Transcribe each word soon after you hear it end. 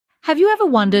Have you ever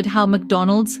wondered how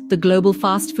McDonald's, the global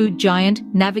fast food giant,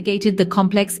 navigated the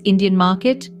complex Indian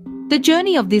market? The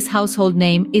journey of this household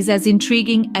name is as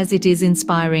intriguing as it is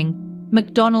inspiring.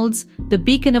 McDonald's, the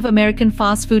beacon of American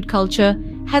fast food culture,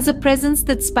 has a presence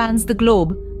that spans the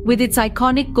globe, with its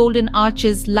iconic golden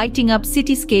arches lighting up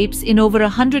cityscapes in over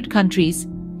 100 countries.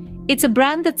 It's a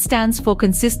brand that stands for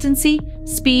consistency,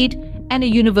 speed, and a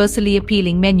universally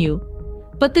appealing menu.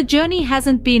 But the journey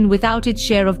hasn't been without its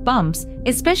share of bumps,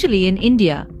 especially in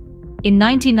India. In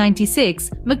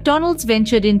 1996, McDonald's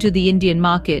ventured into the Indian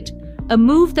market, a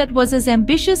move that was as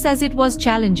ambitious as it was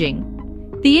challenging.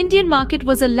 The Indian market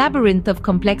was a labyrinth of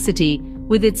complexity,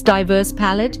 with its diverse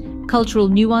palate, cultural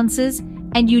nuances,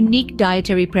 and unique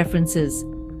dietary preferences.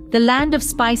 The land of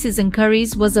spices and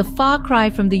curries was a far cry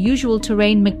from the usual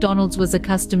terrain McDonald's was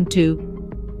accustomed to.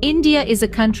 India is a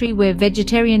country where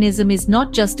vegetarianism is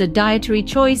not just a dietary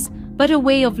choice, but a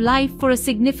way of life for a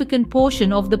significant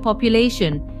portion of the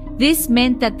population. This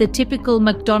meant that the typical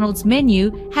McDonald's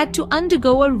menu had to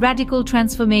undergo a radical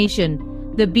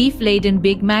transformation. The beef-laden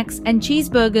Big Macs and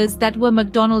cheeseburgers that were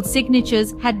McDonald's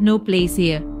signatures had no place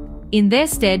here. In their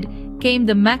stead came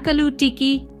the Macaloo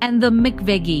Tikki and the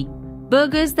McVeggie,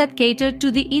 burgers that catered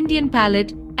to the Indian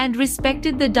palate and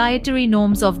respected the dietary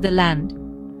norms of the land.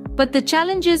 But the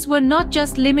challenges were not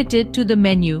just limited to the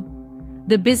menu.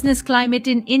 The business climate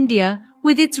in India,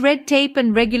 with its red tape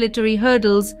and regulatory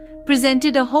hurdles,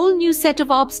 presented a whole new set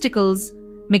of obstacles.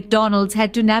 McDonald's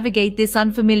had to navigate this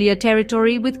unfamiliar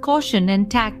territory with caution and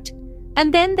tact.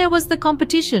 And then there was the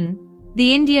competition.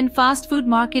 The Indian fast food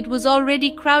market was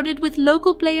already crowded with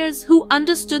local players who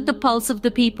understood the pulse of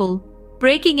the people.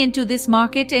 Breaking into this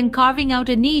market and carving out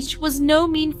a niche was no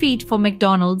mean feat for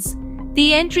McDonald's.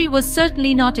 The entry was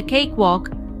certainly not a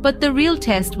cakewalk, but the real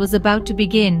test was about to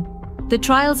begin. The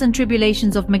trials and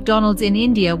tribulations of McDonald's in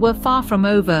India were far from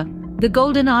over. The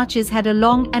Golden Arches had a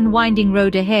long and winding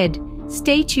road ahead.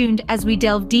 Stay tuned as we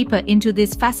delve deeper into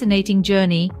this fascinating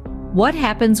journey. What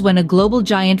happens when a global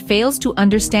giant fails to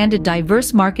understand a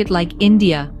diverse market like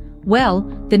India? Well,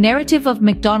 the narrative of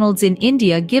McDonald's in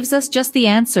India gives us just the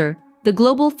answer. The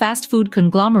global fast food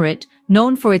conglomerate,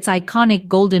 known for its iconic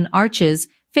Golden Arches,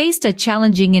 faced a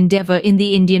challenging endeavor in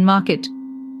the Indian market.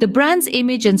 The brand's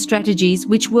image and strategies,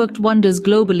 which worked wonders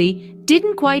globally,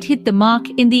 didn't quite hit the mark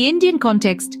in the Indian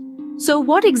context. So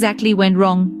what exactly went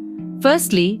wrong?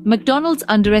 Firstly, McDonald's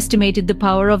underestimated the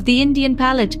power of the Indian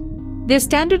palate. Their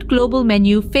standard global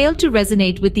menu failed to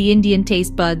resonate with the Indian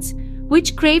taste buds,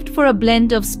 which craved for a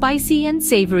blend of spicy and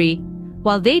savory.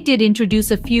 While they did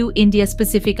introduce a few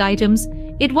India-specific items,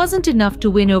 it wasn't enough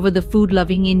to win over the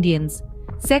food-loving Indians.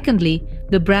 Secondly,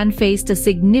 the brand faced a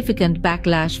significant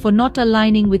backlash for not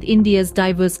aligning with India's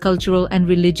diverse cultural and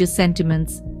religious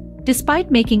sentiments.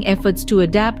 Despite making efforts to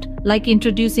adapt, like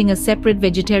introducing a separate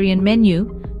vegetarian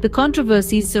menu, the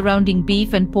controversies surrounding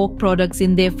beef and pork products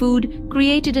in their food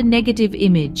created a negative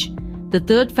image. The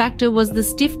third factor was the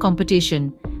stiff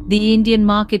competition. The Indian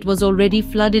market was already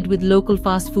flooded with local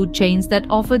fast food chains that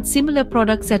offered similar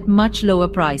products at much lower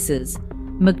prices.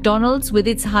 McDonald's, with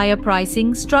its higher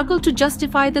pricing, struggled to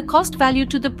justify the cost value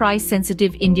to the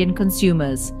price-sensitive Indian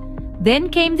consumers. Then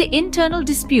came the internal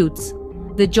disputes.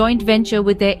 The joint venture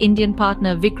with their Indian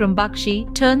partner Vikram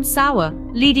Bakshi turned sour,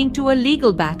 leading to a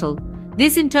legal battle.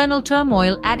 This internal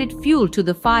turmoil added fuel to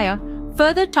the fire,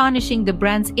 further tarnishing the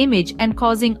brand's image and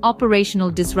causing operational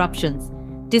disruptions.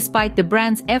 Despite the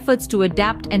brand's efforts to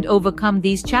adapt and overcome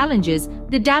these challenges,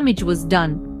 the damage was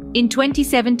done. In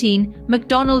 2017,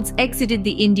 McDonald's exited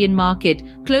the Indian market,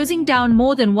 closing down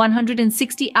more than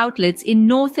 160 outlets in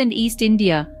North and East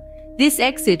India. This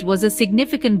exit was a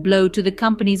significant blow to the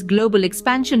company's global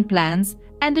expansion plans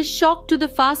and a shock to the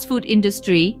fast food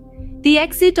industry. The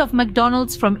exit of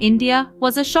McDonald's from India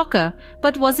was a shocker,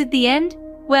 but was it the end?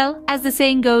 Well, as the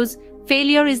saying goes,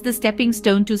 failure is the stepping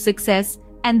stone to success,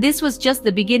 and this was just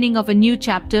the beginning of a new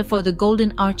chapter for the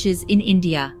Golden Arches in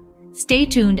India. Stay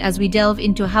tuned as we delve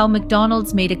into how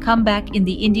McDonald's made a comeback in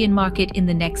the Indian market in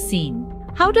the next scene.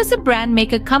 How does a brand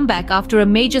make a comeback after a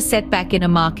major setback in a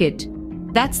market?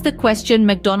 That's the question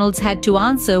McDonald's had to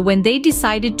answer when they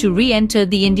decided to re-enter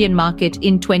the Indian market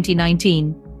in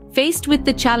 2019. Faced with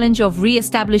the challenge of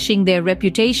re-establishing their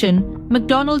reputation,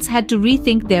 McDonald's had to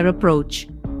rethink their approach.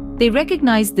 They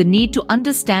recognized the need to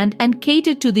understand and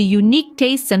cater to the unique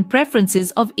tastes and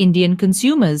preferences of Indian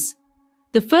consumers.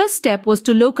 The first step was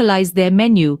to localize their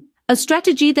menu, a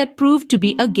strategy that proved to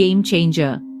be a game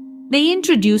changer. They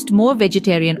introduced more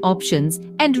vegetarian options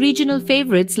and regional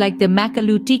favorites like the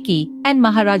Macaloo Tikki and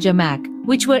Maharaja Mac,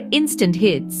 which were instant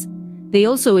hits. They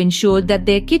also ensured that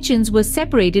their kitchens were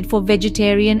separated for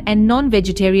vegetarian and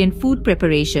non-vegetarian food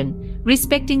preparation,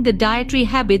 respecting the dietary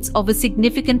habits of a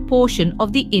significant portion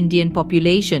of the Indian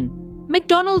population.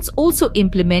 McDonald's also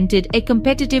implemented a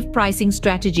competitive pricing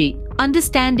strategy,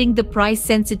 understanding the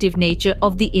price-sensitive nature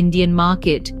of the Indian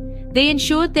market. They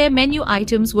ensured their menu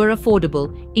items were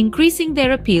affordable, increasing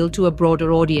their appeal to a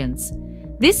broader audience.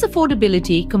 This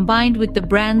affordability, combined with the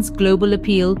brand's global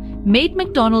appeal, made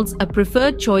McDonald's a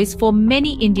preferred choice for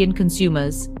many Indian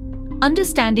consumers.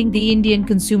 Understanding the Indian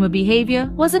consumer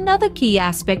behavior was another key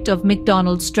aspect of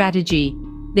McDonald's strategy.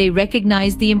 They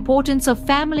recognized the importance of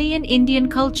family in Indian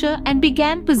culture and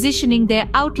began positioning their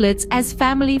outlets as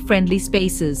family-friendly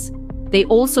spaces. They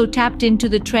also tapped into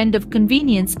the trend of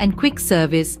convenience and quick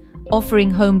service, offering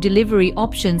home delivery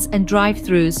options and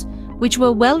drive-thrus, which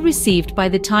were well received by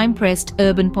the time-pressed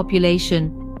urban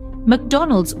population.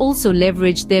 McDonald's also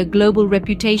leveraged their global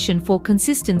reputation for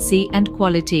consistency and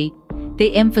quality.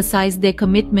 They emphasized their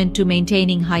commitment to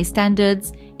maintaining high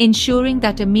standards, ensuring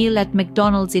that a meal at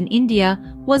McDonald's in India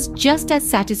was just as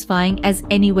satisfying as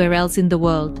anywhere else in the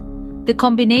world. The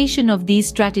combination of these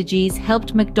strategies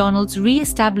helped McDonald's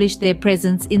re-establish their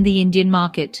presence in the Indian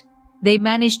market. They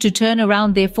managed to turn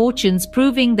around their fortunes,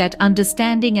 proving that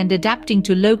understanding and adapting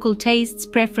to local tastes,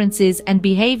 preferences, and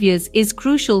behaviors is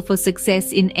crucial for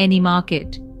success in any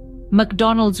market.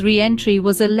 McDonald's re-entry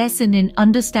was a lesson in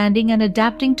understanding and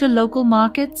adapting to local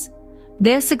markets.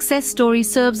 Their success story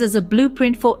serves as a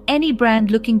blueprint for any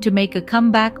brand looking to make a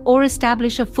comeback or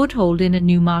establish a foothold in a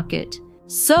new market.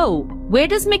 So, where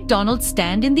does McDonald's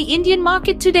stand in the Indian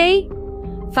market today?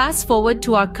 Fast forward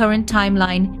to our current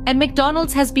timeline, and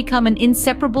McDonald's has become an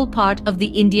inseparable part of the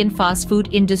Indian fast food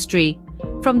industry.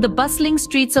 From the bustling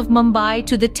streets of Mumbai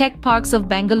to the tech parks of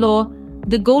Bangalore,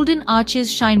 the golden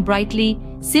arches shine brightly,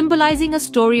 symbolizing a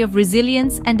story of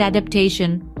resilience and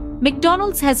adaptation.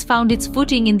 McDonald's has found its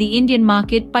footing in the Indian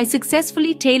market by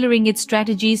successfully tailoring its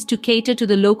strategies to cater to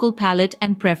the local palate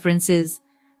and preferences.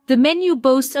 The menu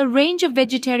boasts a range of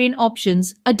vegetarian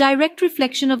options, a direct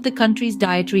reflection of the country's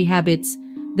dietary habits.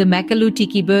 The Makaloo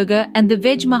Tiki Burger and the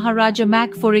Veg Maharaja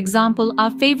Mac, for example,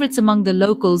 are favorites among the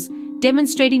locals,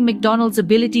 demonstrating McDonald's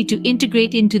ability to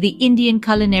integrate into the Indian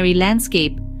culinary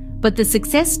landscape. But the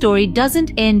success story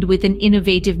doesn't end with an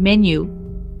innovative menu.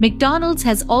 McDonald's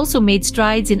has also made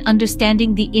strides in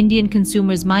understanding the Indian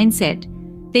consumer's mindset.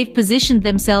 They've positioned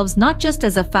themselves not just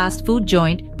as a fast food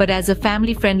joint, but as a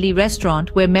family-friendly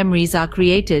restaurant where memories are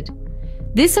created.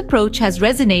 This approach has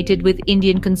resonated with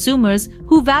Indian consumers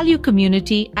who value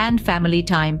community and family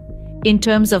time. In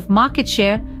terms of market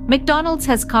share, McDonald's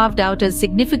has carved out a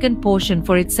significant portion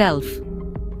for itself.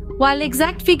 While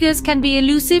exact figures can be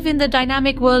elusive in the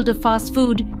dynamic world of fast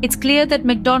food, it's clear that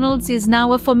McDonald's is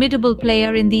now a formidable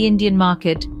player in the Indian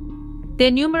market.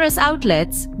 Their numerous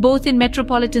outlets, both in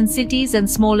metropolitan cities and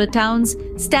smaller towns,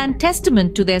 stand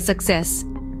testament to their success.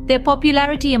 Their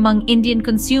popularity among Indian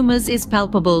consumers is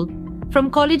palpable. From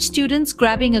college students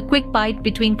grabbing a quick bite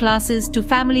between classes to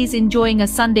families enjoying a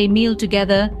Sunday meal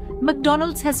together,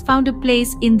 McDonald's has found a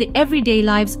place in the everyday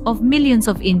lives of millions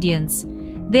of Indians.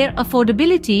 Their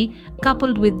affordability,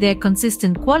 coupled with their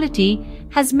consistent quality,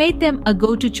 has made them a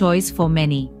go-to choice for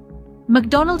many.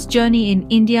 McDonald's journey in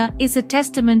India is a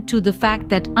testament to the fact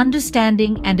that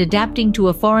understanding and adapting to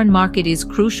a foreign market is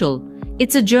crucial.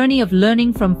 It's a journey of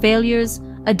learning from failures,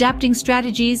 adapting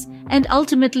strategies, and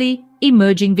ultimately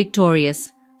emerging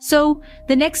victorious. So,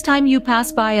 the next time you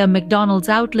pass by a McDonald's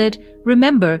outlet,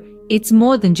 remember, it's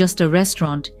more than just a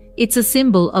restaurant. It's a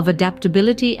symbol of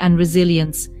adaptability and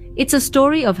resilience. It's a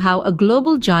story of how a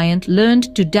global giant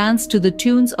learned to dance to the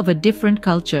tunes of a different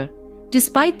culture.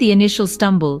 Despite the initial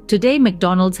stumble, today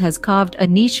McDonald's has carved a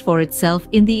niche for itself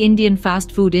in the Indian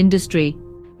fast food industry.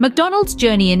 McDonald's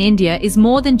journey in India is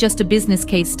more than just a business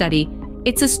case study.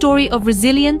 It's a story of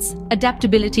resilience,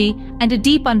 adaptability, and a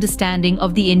deep understanding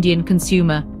of the Indian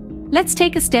consumer. Let's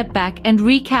take a step back and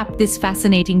recap this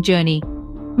fascinating journey.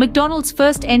 McDonald's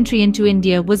first entry into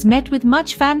India was met with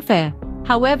much fanfare.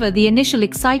 However, the initial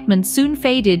excitement soon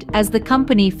faded as the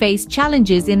company faced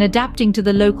challenges in adapting to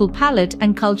the local palate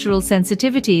and cultural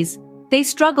sensitivities. They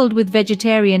struggled with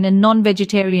vegetarian and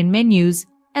non-vegetarian menus,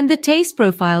 and the taste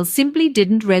profiles simply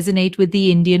didn't resonate with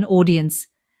the Indian audience.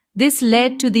 This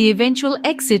led to the eventual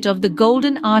exit of the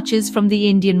Golden Arches from the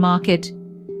Indian market.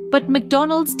 But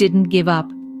McDonald's didn't give up.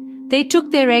 They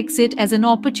took their exit as an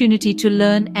opportunity to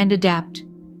learn and adapt.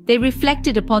 They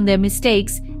reflected upon their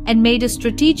mistakes and made a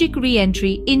strategic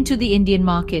re-entry into the Indian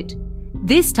market.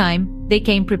 This time, they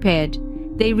came prepared.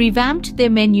 They revamped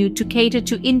their menu to cater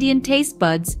to Indian taste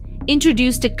buds,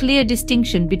 introduced a clear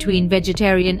distinction between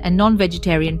vegetarian and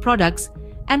non-vegetarian products,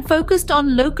 and focused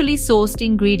on locally sourced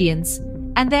ingredients,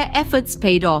 and their efforts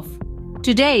paid off.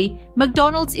 Today,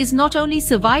 McDonald's is not only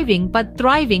surviving but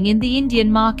thriving in the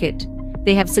Indian market.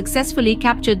 They have successfully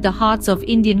captured the hearts of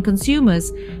Indian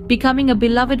consumers, becoming a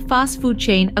beloved fast food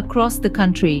chain across the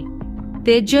country.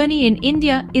 Their journey in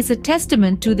India is a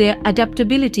testament to their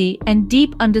adaptability and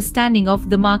deep understanding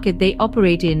of the market they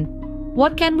operate in.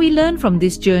 What can we learn from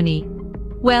this journey?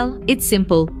 Well, it's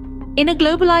simple. In a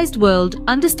globalized world,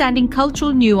 understanding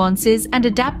cultural nuances and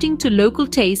adapting to local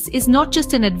tastes is not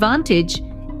just an advantage,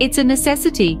 it's a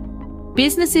necessity.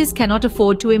 Businesses cannot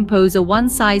afford to impose a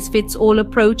one-size-fits-all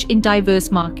approach in diverse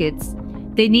markets.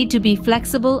 They need to be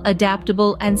flexible,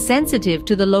 adaptable, and sensitive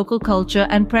to the local culture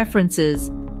and preferences.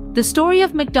 The story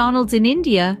of McDonald's in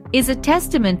India is a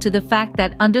testament to the fact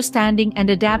that understanding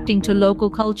and adapting to local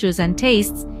cultures and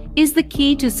tastes is the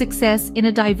key to success in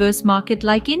a diverse market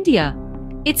like India.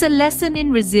 It's a lesson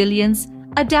in resilience,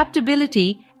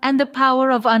 adaptability, and the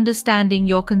power of understanding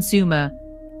your consumer.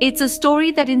 It's a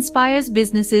story that inspires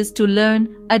businesses to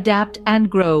learn, adapt, and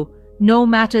grow, no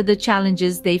matter the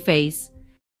challenges they face.